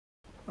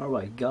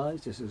Alright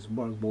guys, this is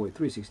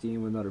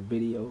MarkBoy316 with another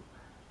video,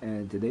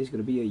 and today's going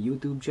to be a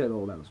YouTube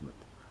channel announcement.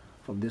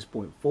 From this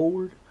point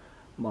forward,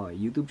 my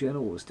YouTube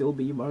channel will still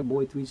be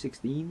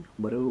MarkBoy316,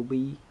 but it will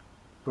be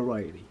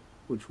variety,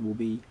 which will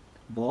be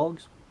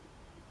vlogs,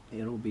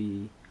 it'll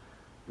be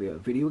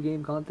video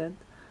game content,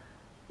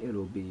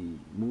 it'll be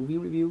movie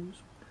reviews,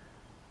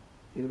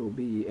 it'll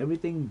be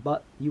everything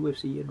but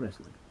UFC and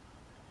wrestling.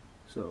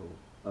 So,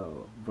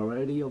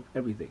 variety of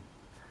everything.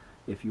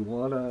 If you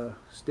want to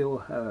still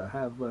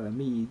have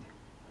me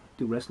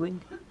do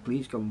wrestling,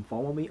 please come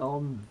follow me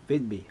on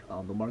VidMe,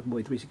 on the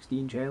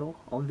MarkBoy316 channel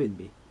on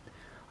VidMe.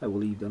 I will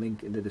leave the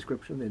link in the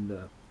description in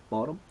the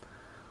bottom.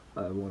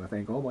 I want to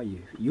thank all my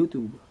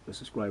YouTube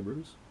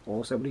subscribers,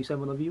 all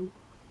 77 of you.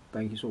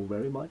 Thank you so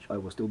very much. I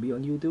will still be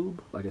on YouTube.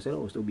 Like I said, I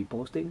will still be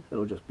posting.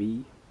 It'll just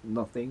be,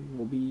 nothing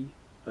will be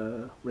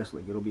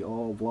wrestling. It'll be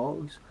all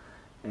vlogs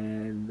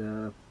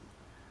and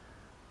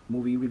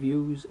movie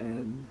reviews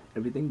and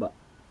everything but.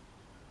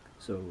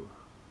 So,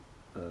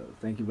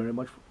 thank you very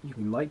much. You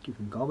can like, you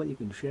can comment, you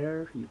can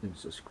share, you can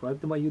subscribe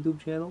to my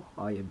YouTube channel.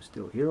 I am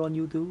still here on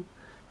YouTube,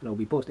 and I'll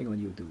be posting on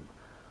YouTube.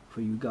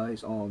 For you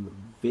guys on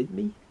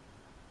VidMe,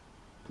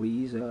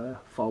 please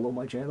follow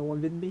my channel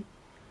on VidMe,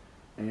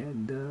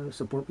 and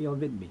support me on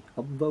VidMe.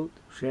 Upvote,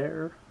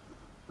 share,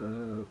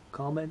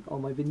 comment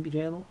on my VidMe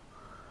channel.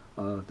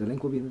 The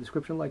link will be in the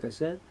description, like I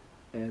said.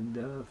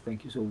 And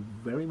thank you so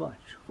very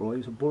much for all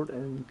your support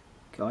and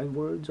kind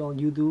words on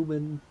YouTube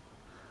and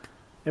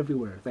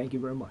everywhere. Thank you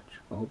very much.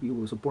 I hope you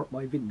will support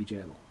my VidMe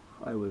channel.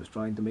 I was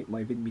trying to make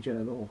my VidMe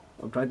channel,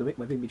 I'm trying to make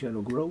my VidMe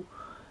channel grow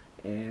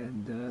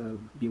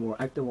and be more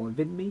active on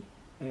VidMe,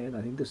 and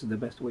I think this is the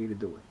best way to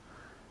do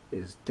it,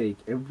 is take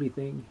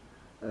everything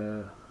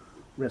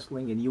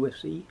wrestling and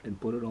UFC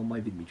and put it on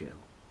my VidMe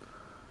channel.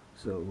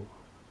 So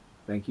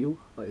thank you.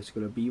 It's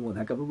gonna be one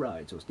heck of a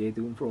ride, so stay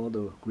tuned for all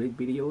the great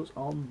videos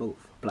on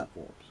both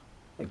platforms.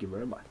 Thank you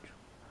very much.